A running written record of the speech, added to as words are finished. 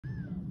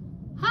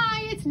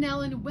it's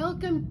Nell and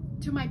welcome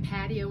to my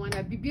patio on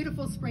a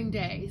beautiful spring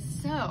day.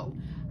 So,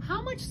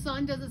 how much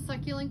sun does a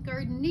succulent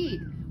garden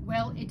need?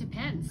 Well, it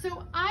depends.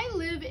 So I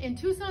live in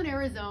Tucson,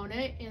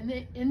 Arizona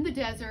in the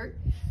desert.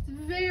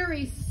 It's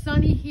very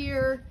sunny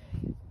here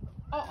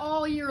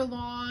all year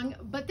long,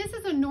 but this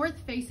is a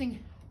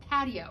north-facing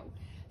patio.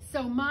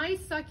 So my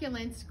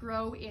succulents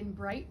grow in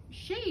bright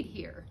shade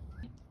here.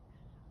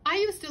 I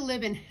used to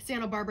live in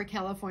Santa Barbara,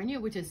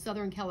 California, which is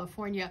Southern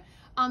California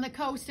on the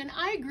coast, and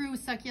I grew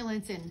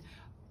succulents in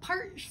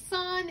part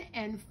sun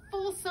and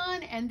full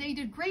sun, and they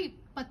did great,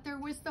 but there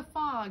was the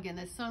fog and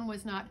the sun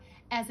was not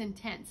as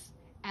intense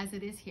as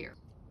it is here.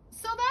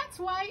 So that's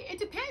why it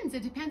depends.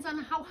 It depends on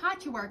how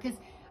hot you are, because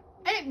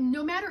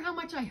no matter how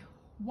much I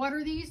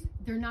water these,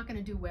 they're not going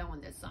to do well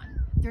in this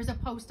sun. There's a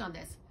post on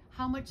this.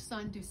 How much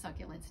sun do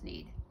succulents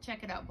need?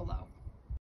 Check it out below.